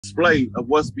display of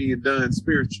what's being done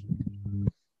spiritually.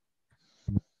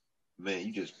 Man,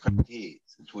 you just crack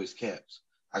heads and twist caps.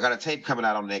 I got a tape coming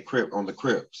out on that on the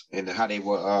Crips and how they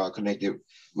were connected.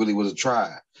 Really was a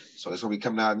tribe. So that's gonna be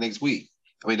coming out next week.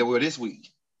 I mean, they were this week.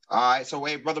 All right. So,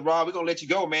 hey, brother Rob, we're gonna let you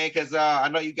go, man, because I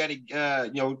know you got to,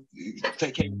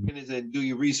 take care of business and do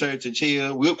your research and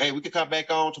chill. We can come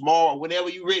back on tomorrow, whenever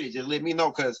you're ready. Just let me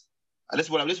know, because this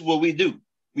is what we do.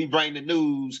 We bring the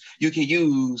news you can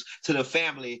use to the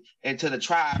family and to the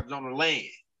tribes on the land.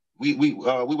 We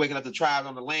waking up the tribes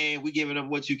on the land. We giving them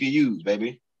what you can use,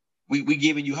 baby. We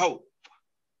giving you hope.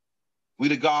 We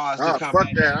the gods to come fuck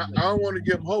back. that. I don't want to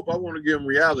give them hope. I want to give them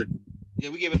reality. Yeah,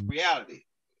 we give it reality.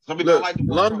 Some people don't like the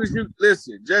long as you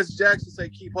listen, Jesse Jackson say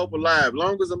keep hope alive.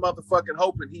 Long as a motherfucking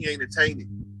hoping, he ain't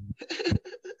attaining.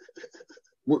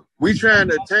 We trying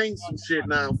to attain some shit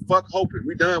now. Fuck hoping.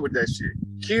 We done with that shit.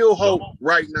 Kill hope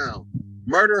right now.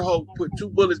 Murder hope. Put 2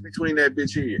 bullets between that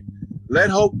bitch head. Let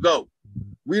hope go.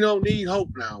 We don't need hope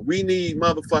now. We need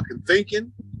motherfucking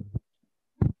thinking,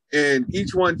 and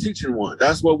each one teaching one.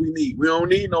 That's what we need. We don't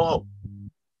need no hope.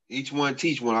 Each one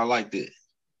teach one. I like that.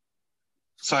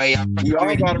 So hey, we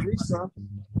all gotta read some.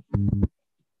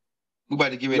 We about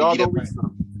to get ready to get up.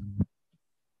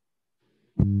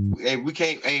 Hey, we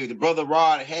can't. Hey, the brother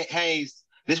Rod Hayes.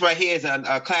 This right here is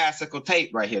a classical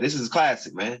tape right here. This is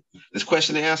classic, man. This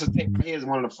question and answer tape right here is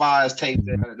one of the finest tapes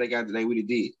that they got. They really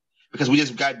did, because we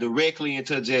just got directly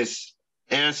into just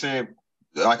answering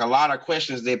like a lot of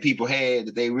questions that people had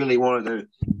that they really wanted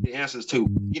the answers to.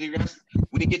 We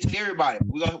didn't get to everybody.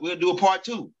 We'll do a part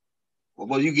 2.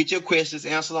 Well, you get your questions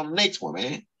answered on the next one,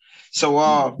 man. So,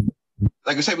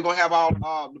 like I said, we're gonna have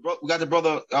we got the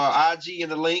brother IG in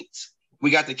the links. We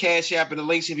got the Cash App in the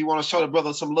links if you want to show the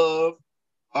brother some love.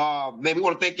 Man, we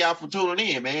want to thank y'all for tuning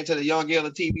in, man, to the Young Elder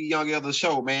TV, Young Elder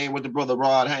Show, man, with the brother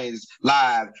Rod Haynes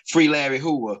live. Free Larry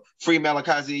Hoover, free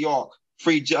Malachi Z. York,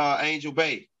 free Angel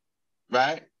Bay,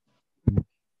 right?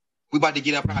 We about to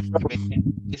get up out here, man.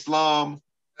 Islam.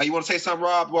 You want to say something,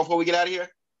 Rob, before we get out of here?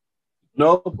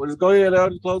 No, but just go ahead, I'll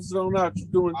just close it on out. You're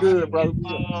doing good, brother.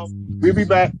 We'll be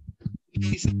back.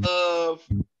 Peace and love.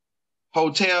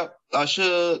 Hotel,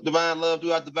 divine love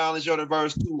throughout the violence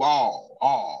universe to all.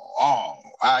 All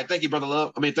right, thank you, brother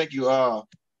love. Thank you, Rod.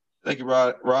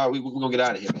 Rod, we're gonna get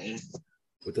out of here, man.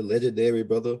 With the legendary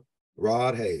brother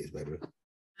Rod Hayes, baby.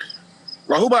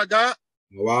 Who I got?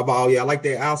 Rob, yeah, I like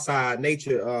that outside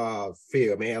nature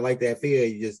feel, man. I like that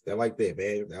feel. I like that,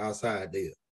 man. The outside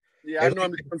deal. Yeah, I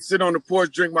normally come sit on the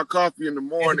porch, drink my coffee in the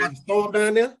morning. Storm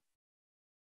down there?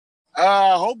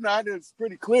 Hope not. It's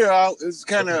pretty clear out. It's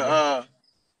kind of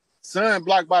sun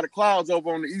blocked by the clouds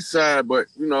over on the east side, but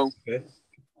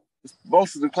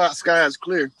most of the sky is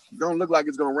clear. Don't look like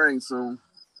it's gonna rain soon.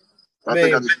 I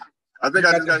think I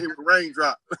just got hit with a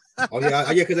raindrop.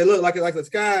 yeah, because it look like the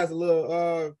sky is a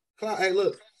little cloud. Hey,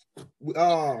 look,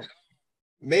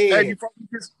 man. Hey,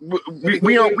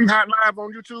 we hot live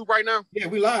on YouTube right now. Yeah,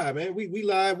 we live, man. We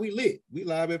live. We lit. We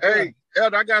live. Hey,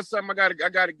 Elder, I got something. I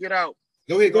gotta get out.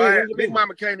 Go ahead. Big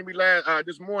Mama came to me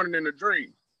this morning in a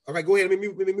dream. All right, go ahead. Let me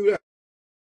mute up.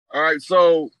 All right,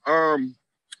 so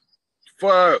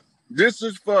this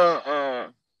is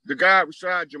for the guy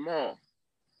Rashad Jamal,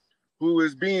 who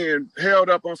is being held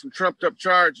up on some trumped up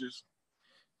charges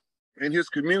in his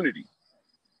community.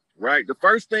 Right. The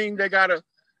first thing they gotta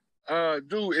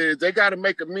do is they gotta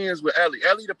make amends with Ellie.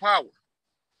 Ellie the power.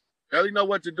 Ellie know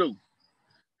what to do.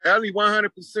 Ellie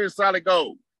 100% solid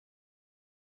gold.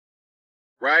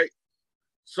 Right?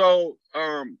 So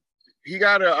he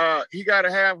gotta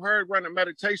have her run a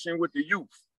meditation with the youth.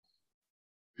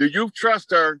 The youth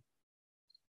trust her,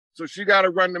 so she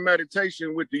gotta run the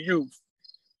meditation with the youth.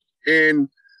 And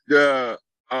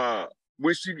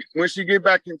when she get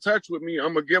back in touch with me,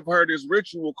 I'm gonna give her this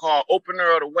ritual called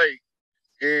Opener of the Way.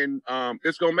 And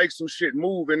it's gonna make some shit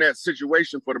move in that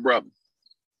situation for the brother.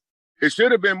 It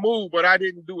should have been moved, but I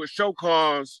didn't do a show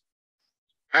cause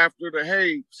after the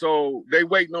hay, so they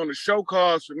waiting on the show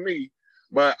cause for me,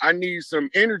 but I need some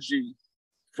energy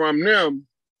from them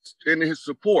in his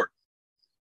support,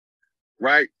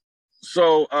 right?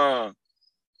 So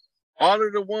all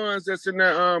of the ones that's in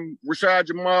the Rashad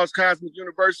Jamal's Cosmic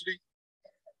University,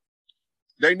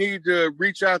 they need to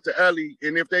reach out to Ellie,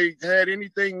 and if they had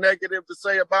anything negative to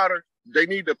say about her, they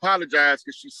need to apologize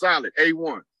because she's solid,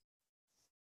 A1.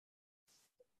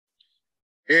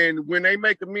 And when they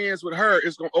make amends with her,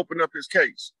 it's gonna open up his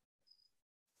case.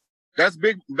 That's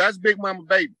Big Mama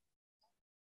Baby.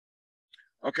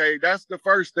 Okay, that's the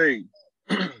first thing.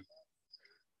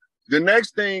 The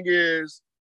next thing is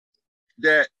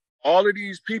that all of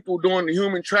these people doing the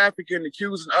human trafficking,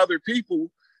 accusing other people,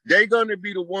 they're going to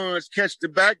be the ones catch the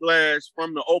backlash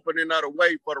from the opening of the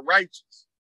way for the righteous,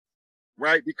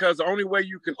 right? Because the only way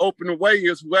you can open the way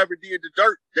is whoever did the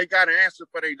dirt, they got to answer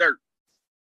for their dirt.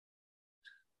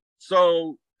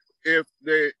 So if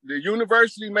the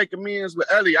university make amends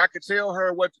with Ellie, I could tell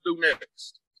her what to do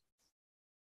next,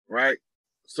 right?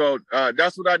 So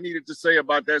that's what I needed to say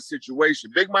about that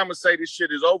situation. Big Mama say this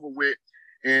shit is over with,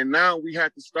 and now we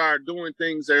have to start doing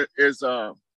things as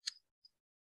a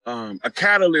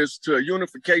catalyst to a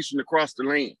unification across the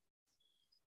land,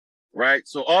 right?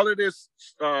 So all of this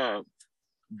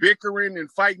bickering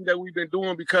and fighting that we've been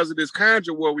doing because of this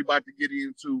conjure war we about to get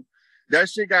into, that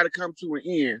shit got to come to an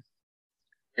end.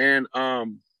 And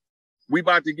we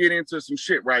about to get into some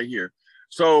shit right here.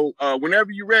 So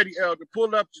whenever you're ready, Elder,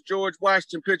 pull up the George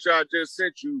Washington picture I just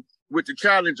sent you with the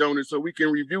challenge on it so we can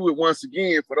review it once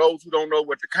again for those who don't know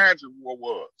what the conjure war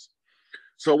was.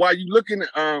 So while you looking,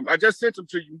 I just sent them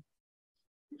to you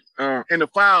in the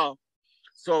file.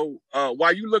 So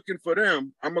while you looking for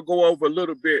them, I'm gonna go over a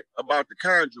little bit about the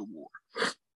conjure war.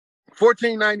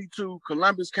 1492,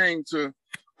 Columbus came to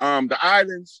the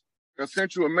islands of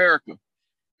Central America.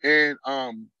 And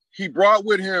he brought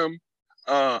with him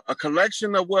a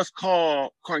collection of what's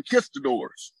called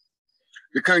conquistadors.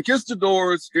 The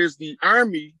conquistadors is the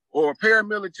army or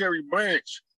paramilitary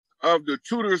branch of the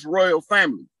Tudors royal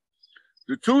family.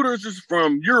 The Tudors is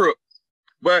from Europe,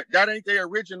 but that ain't their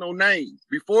original name.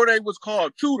 Before they was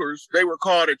called Tudors, they were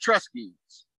called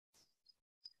Etruscans,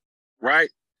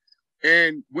 right?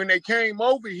 And when they came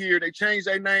over here, they changed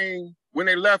their name when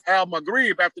they left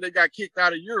Al-Maghrib after they got kicked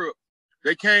out of Europe.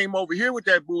 They came over here with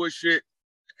that bullshit,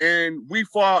 and we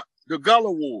fought the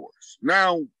Gullah Wars.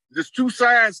 Now, there's two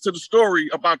sides to the story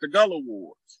about the Gullah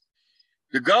Wars.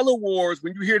 The Gullah Wars,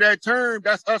 when you hear that term,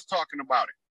 that's us talking about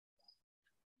it.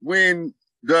 When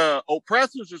the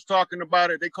oppressors is talking about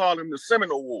it, they call them the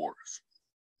Seminole Wars,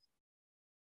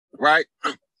 right?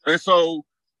 And so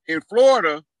in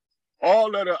Florida,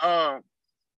 all of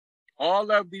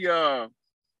the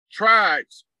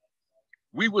tribes,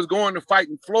 we was going to fight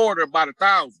in Florida by the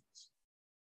thousands.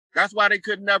 That's why they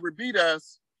could never beat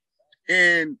us.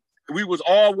 And we was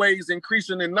always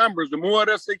increasing in numbers. The more of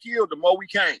us they killed, the more we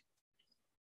came.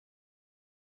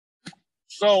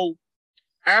 So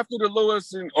after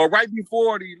the or right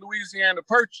before the Louisiana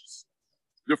Purchase,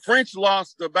 the French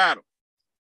lost the battle.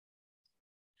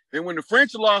 And when the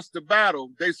French lost the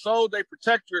battle, they sold their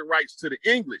protectorate rights to the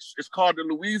English. It's called the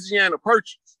Louisiana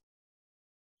Purchase.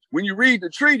 When you read the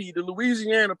treaty, the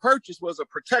Louisiana Purchase was a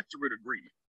protectorate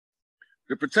agreement.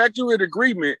 The protectorate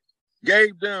agreement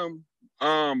gave them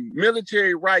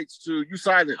military rights to, you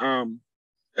silent,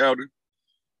 Elder.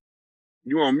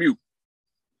 You on mute.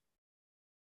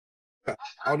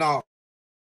 Oh, no.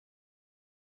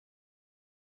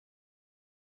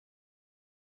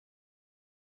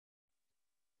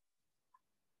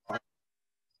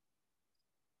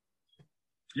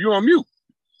 You on mute.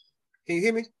 Can you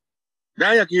hear me?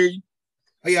 Now I can hear you.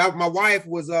 Oh, yeah, my wife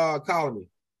was calling me.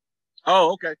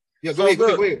 Oh, okay. Yeah, go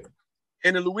ahead.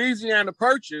 In the Louisiana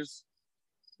Purchase,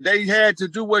 they had to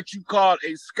do what you call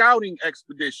a scouting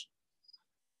expedition.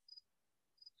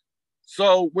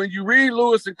 So when you read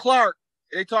Lewis and Clark,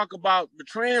 they talk about the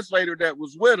translator that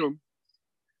was with him,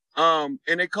 and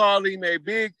they call him a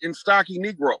big and stocky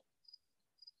Negro.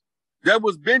 That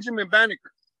was Benjamin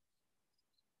Banneker.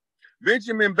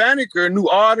 Benjamin Banneker knew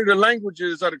all of the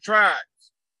languages of the tribes.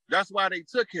 That's why they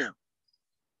took him,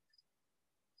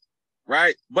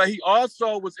 right? But he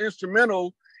also was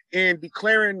instrumental in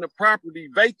declaring the property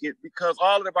vacant because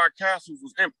all of our castles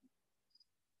was empty.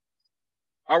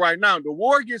 All right, now the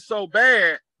war gets so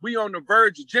bad, we on the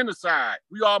verge of genocide.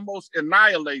 We almost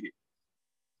annihilated,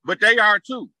 but they are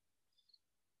too.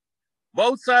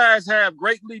 Both sides have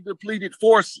greatly depleted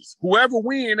forces. Whoever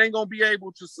wins ain't gonna be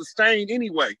able to sustain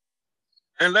anyway,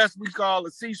 unless we call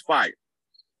a ceasefire.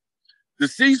 The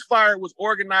ceasefire was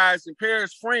organized in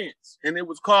Paris, France, and it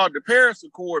was called the Paris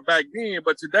Accord back then,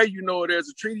 but today you know it as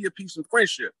a Treaty of Peace and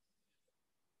Friendship.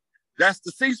 That's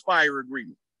the ceasefire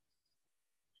agreement.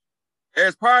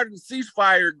 As part of the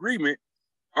ceasefire agreement,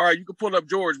 all right, you can pull up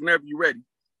George whenever you're ready.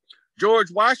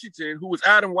 George Washington, who was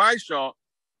Adam Weishaupt,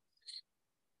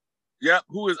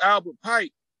 who is Albert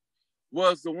Pike,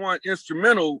 was the one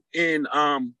instrumental in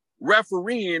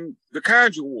refereeing the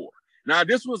Conjure War. Now,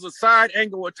 this was a side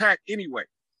angle attack anyway,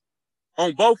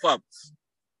 on both of us,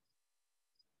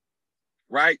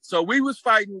 right? So we was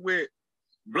fighting with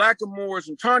Blackamoors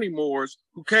and Tawny Moors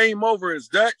who came over as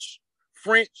Dutch,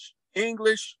 French,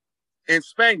 English, and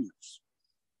Spaniards.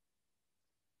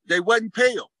 They wasn't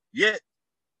pale yet,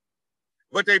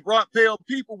 but they brought pale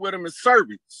people with them as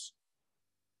servants.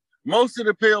 Most of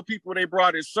the pale people they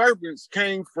brought as servants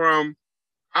came from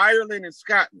Ireland and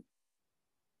Scotland.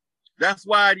 That's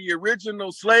why the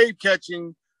original slave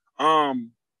catching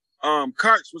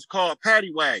carts was called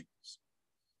paddy wagons,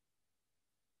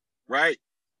 right?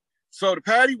 So the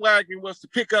paddy wagon was to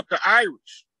pick up the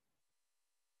Irish,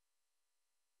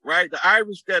 right? The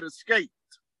Irish that escaped.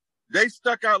 They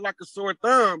stuck out like a sore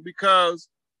thumb because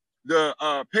the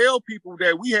pale people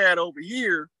that we had over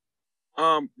here,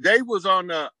 they was on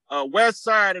the west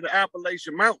side of the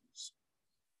Appalachian Mountains.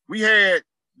 We had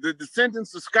the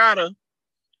descendants of Scotta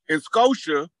and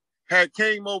Scotia had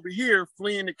came over here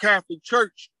fleeing the Catholic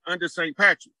Church under St.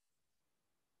 Patrick.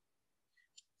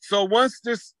 So once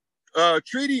this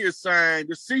treaty is signed,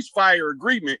 the ceasefire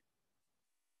agreement,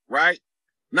 right?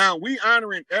 Now we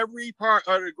honoring every part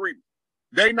of the agreement.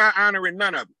 They not honoring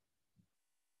none of it.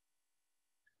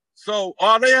 So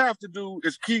all they have to do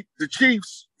is keep the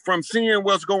chiefs from seeing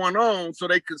what's going on. So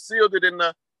they concealed it in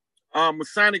the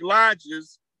Masonic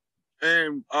lodges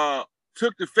and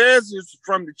took the fezzes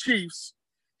from the chiefs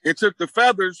and took the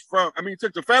feathers from,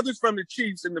 took the feathers from the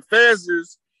chiefs and the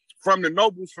fezzes from the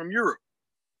nobles from Europe.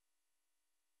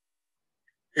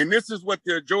 And this is what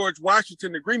the George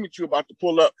Washington agreement you're about to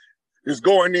pull up is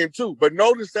going into. But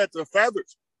notice that the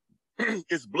feathers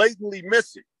is blatantly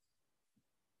missing.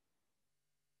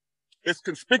 It's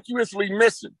conspicuously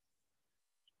missing.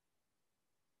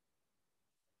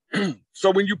 So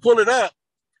when you pull it up,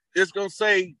 it's going to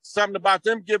say something about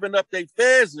them giving up their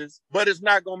fezzes, but it's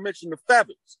not going to mention the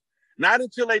feathers. Not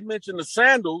until they mention the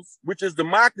sandals, which is the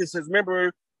moccasins.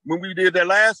 Remember when we did that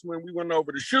last one, we went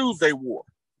over the shoes they wore.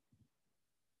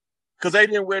 Because they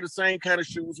didn't wear the same kind of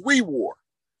shoes we wore.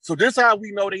 So this is how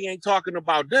we know they ain't talking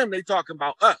about them. They talking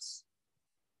about us.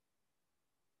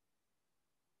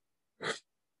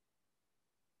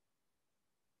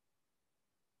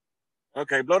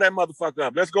 Okay, blow that motherfucker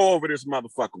up. Let's go over this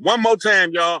motherfucker. One more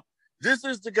time, y'all. This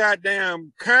is the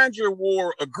goddamn Conjure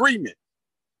War agreement,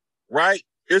 right?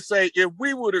 It say, if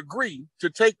we would agree to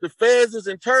take the fezzes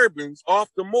and turbans off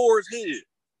the Moors' head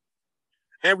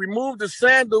and remove the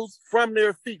sandals from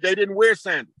their feet. They didn't wear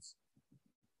sandals.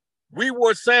 We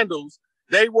wore sandals.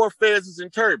 They wore fezzes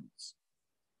and turbans.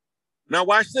 Now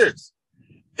watch this.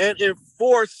 And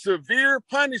enforce severe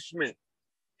punishment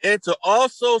and to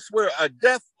also swear a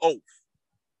death oath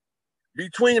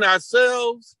between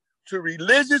ourselves to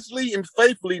religiously and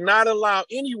faithfully not allow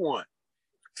anyone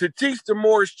to teach the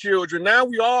Moorish children. Now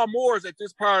we all Moors at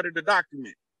this part of the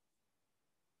document,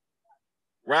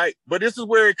 right? But this is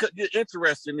where it could get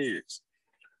interesting is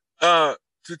to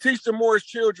teach the Moorish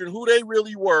children who they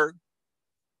really were,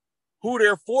 who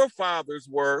their forefathers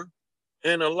were,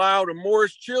 and allow the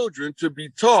Moorish children to be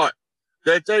taught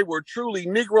that they were truly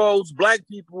Negroes, Black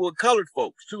people, and colored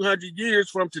folks. 200 years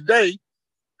from today,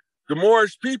 the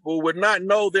Moorish people would not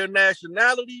know their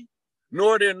nationality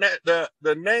nor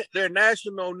their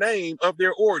national name of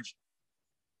their origin.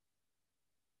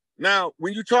 Now,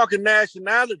 when you're talking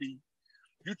nationality,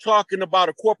 you're talking about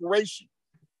a corporation.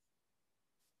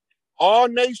 All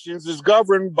nations is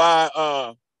governed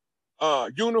by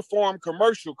Uniform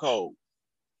Commercial Code.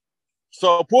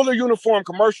 So pull the Uniform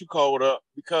Commercial Code up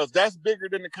because that's bigger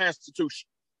than the Constitution.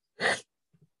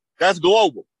 That's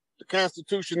global. The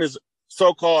Constitution is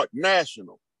so-called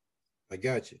national. I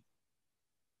got you.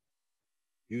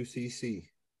 UCC.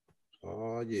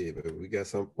 Oh, yeah, baby. We got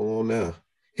something on now.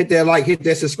 Hit that like, hit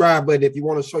that subscribe button if you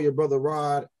want to show your brother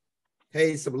Rod,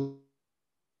 hey, some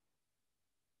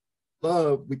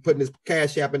love. We putting this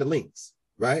Cash App in the links,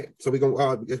 right? So we're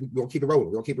gonna keep it rolling.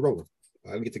 We're gonna keep it rolling.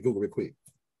 Let me get to Google real quick.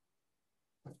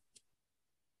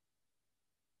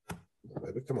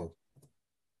 Baby, come on.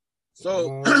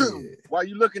 So while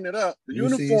you're looking it up, the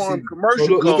UCC. Uniform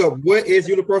Commercial Code. Look up what is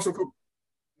Universal Code?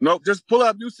 No, just pull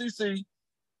up UCC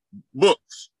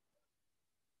books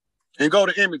and go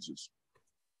to images.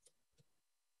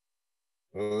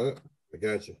 I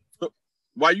got you. So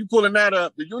while you pulling that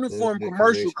up, the Uniform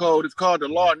Commercial Code is called the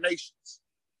Law of Nations.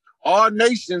 All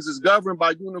nations is governed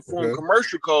by Uniform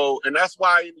Commercial Code, and that's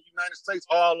why in the United States,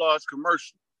 all law is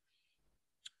commercial.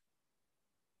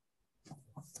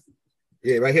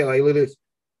 Yeah, right here, like look at this.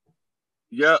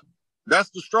 Yep,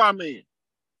 that's the straw man.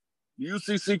 The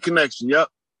UCC connection. Yep,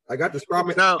 I got the straw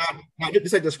man. Now, I get to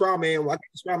say the straw man. I got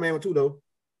the straw man one too,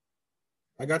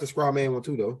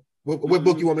 though. What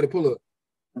book you want me to pull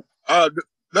up?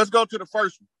 Let's go to the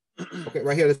first one. Okay,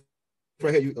 right here.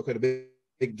 Right here. Okay, the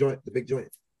big joint. The big joint.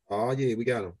 Oh yeah, we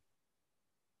got them.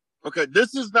 Okay,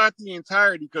 this is not the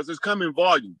entirety because it's come in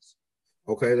volumes.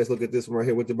 Okay, let's look at this one right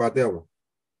here. What about that one?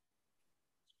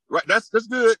 Right, that's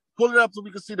good. Pull it up so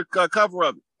we can see the cover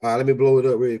of it. All right, let me blow it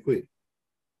up really quick.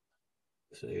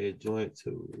 Say joint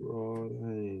to Rod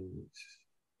Haynes.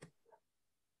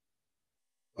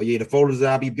 Oh yeah, the folders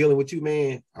that I'll be dealing with you,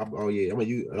 man. I'll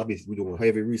be doing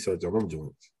heavy research on them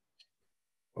joints.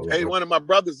 Hey, one of my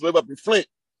brothers live up in Flint.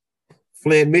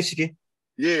 Flint, Michigan.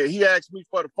 Yeah, he asked me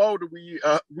for the folder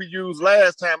we used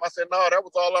last time. I said, no, that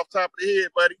was all off top of the head,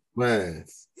 buddy. Man,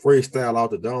 freestyle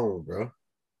out the dome, bro.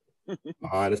 All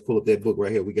right, let's pull up that book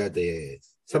right here. We got their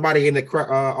ass. Somebody in the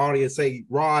audience say,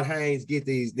 Rod Haynes, get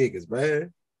these niggas,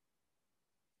 man.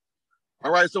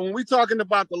 All right, so when we talking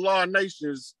about the law of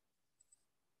nations,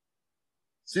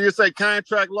 CSA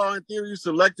contract law and theory,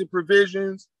 selected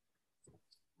provisions,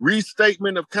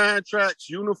 restatement of contracts,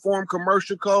 uniform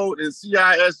commercial code, and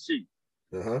CISG.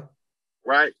 Uh-huh.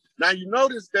 Right? Now you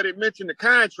notice that it mentioned the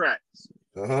contracts.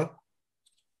 Uh-huh.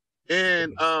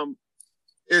 And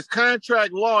it's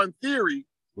contract law and theory,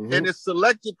 and it's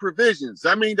selected provisions.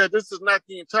 I mean that this is not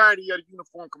the entirety of the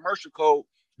uniform commercial code.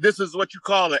 This is what you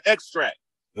call an extract.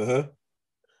 Uh-huh.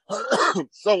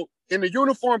 So in the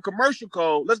uniform commercial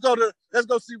code, let's go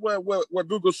see what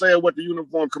Google said what the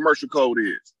uniform commercial code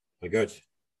is. I got you.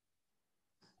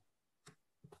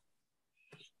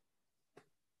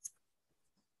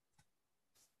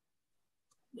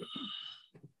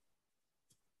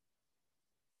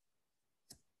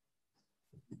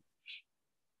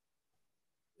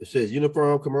 It says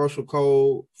Uniform Commercial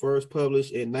Code, first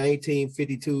published in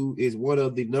 1952, is one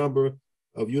of the number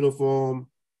of uniform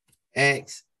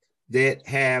acts that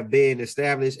have been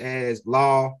established as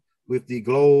law with the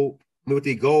goal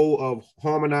of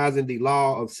harmonizing the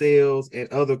law of sales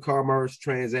and other commerce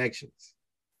transactions.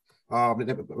 Let me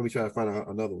try to find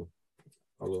another one.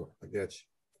 Hold on, I got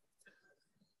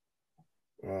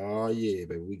you. Oh yeah,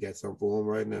 baby, we got something for them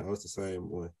right now. Oh, it's the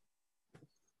same one.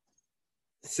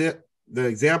 The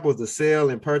example is the sale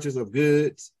and purchase of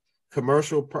goods,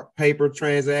 commercial paper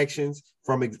transactions,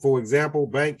 for example,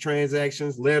 bank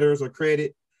transactions, letters of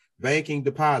credit, banking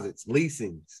deposits,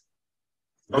 leasings.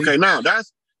 Okay, now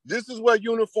this is what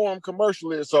uniform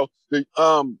commercial is. So the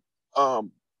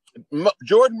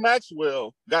Jordan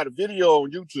Maxwell got a video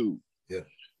on YouTube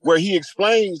where he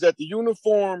explains that the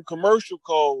uniform commercial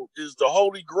code is the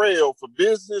holy grail for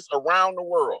business around the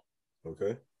world.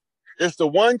 Okay. It's the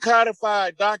one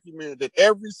codified document that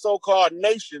every so-called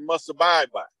nation must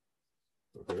abide by.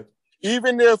 Okay.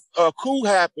 Even if a coup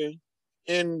happened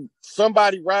and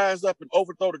somebody rise up and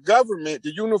overthrow the government,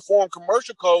 the uniform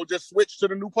commercial code just switched to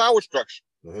the new power structure.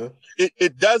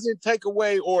 It doesn't take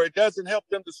away or it doesn't help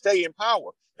them to stay in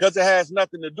power because it has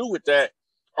nothing to do with that.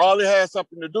 All it has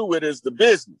something to do with is the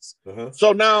business.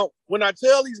 So now when I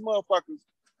tell these motherfuckers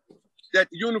that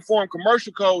the uniform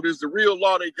commercial code is the real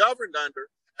law they governed under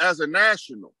as a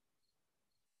national,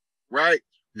 right?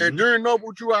 And during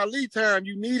Noble Drew Ali time,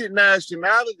 you needed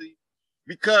nationality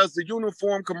because the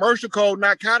uniform commercial code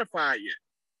not codified yet.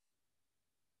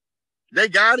 They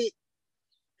got it.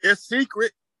 It's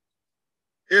secret.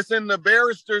 It's in the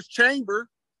barrister's chamber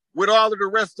with all of the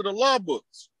rest of the law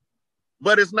books.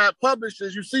 But it's not published,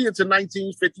 as you see, until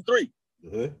 1953.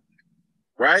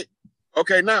 Right?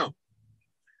 Okay, now,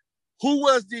 who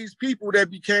was these people that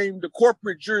became the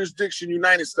corporate jurisdiction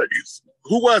United States?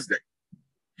 Who was they?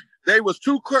 They was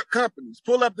two companies.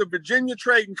 Pull up the Virginia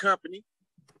Trading Company.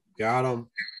 Got them.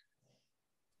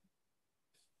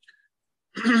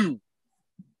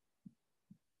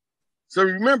 So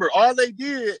remember, all they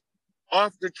did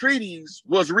off the treaties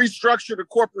was restructure the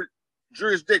corporate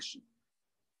jurisdiction.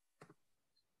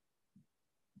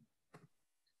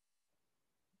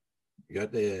 You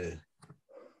got the...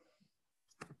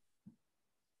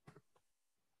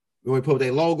 You want to put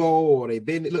their logo or they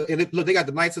been look, and look, they got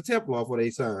the Knights of Templar for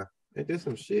they sign. Ain't this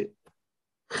some shit?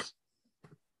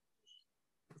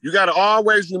 You got to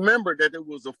always remember that there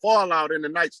was a fallout in the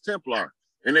Knights Templar,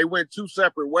 and they went two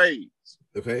separate ways.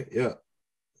 Okay, yeah,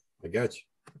 I got you.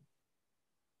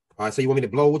 All right, so you want me to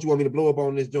blow? What you want me to blow up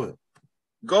on this joint?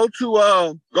 Go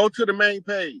to the main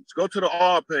page. Go to the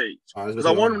R page. Because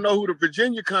I want to know who the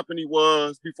Virginia company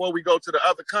was before we go to the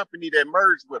other company that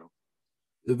merged with them.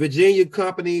 The Virginia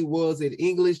company was an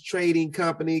English trading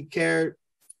company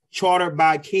chartered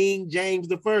by King James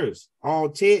I on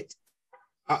 10th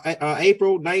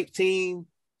April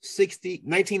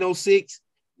 1906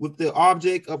 with the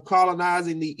object of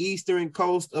colonizing the eastern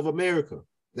coast of America.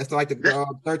 That's like the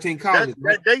 13 colonies.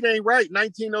 That date ain't right.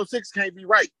 1906 can't be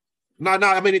right. No,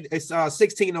 I mean, it's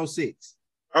 1606.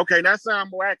 Okay, that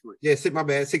sounds more accurate. Yeah, my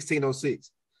bad,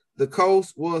 1606. The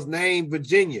coast was named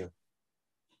Virginia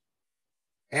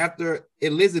after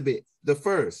Elizabeth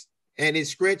I, and it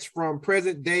stretched from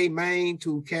present-day Maine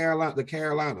to the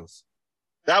Carolinas.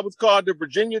 That was called the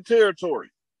Virginia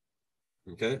Territory.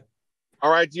 Okay.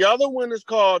 All right. The other one is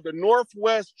called the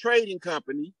Northwest Trading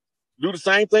Company. Do the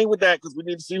same thing with that because we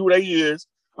need to see who they is.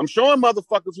 I'm showing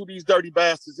motherfuckers who these dirty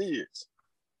bastards is.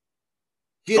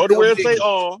 Go to where it say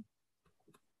all.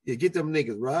 Yeah, get them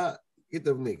niggas, right? Get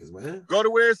them niggas, man. Go to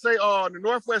where it say all. The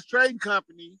Northwest Trading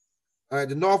Company. All right,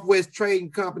 the Northwest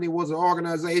Trading Company was an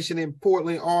organization in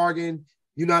Portland, Oregon.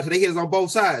 They hit us on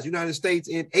both sides. United States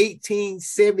in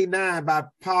 1879 by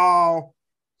Paul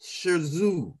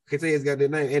Scherzu. Can't say he's got their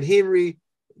name. And Henry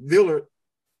Villard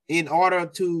in order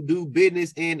to do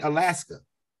business in Alaska.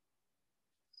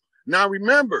 Now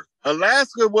remember,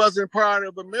 Alaska wasn't part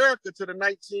of America to the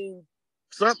 19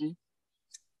 something.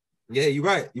 Yeah, you're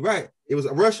right. You're right. It was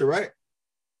Russia, right?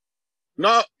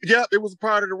 No, yeah, it was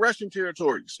part of the Russian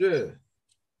territories. Yeah.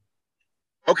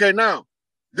 Okay, now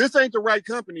this ain't the right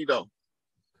company though.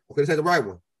 Okay, this ain't the right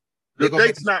one. The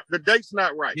date's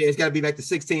not right. Yeah, it's got to be like the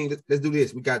 16. Let's do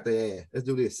this. We got the ass. Let's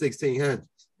do this. 1600s.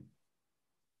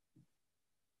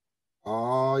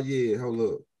 Oh yeah, hold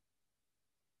up.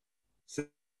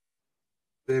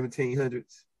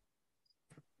 1700s.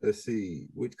 Let's see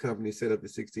which company set up the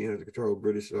 1600 control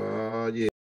British. Oh yeah.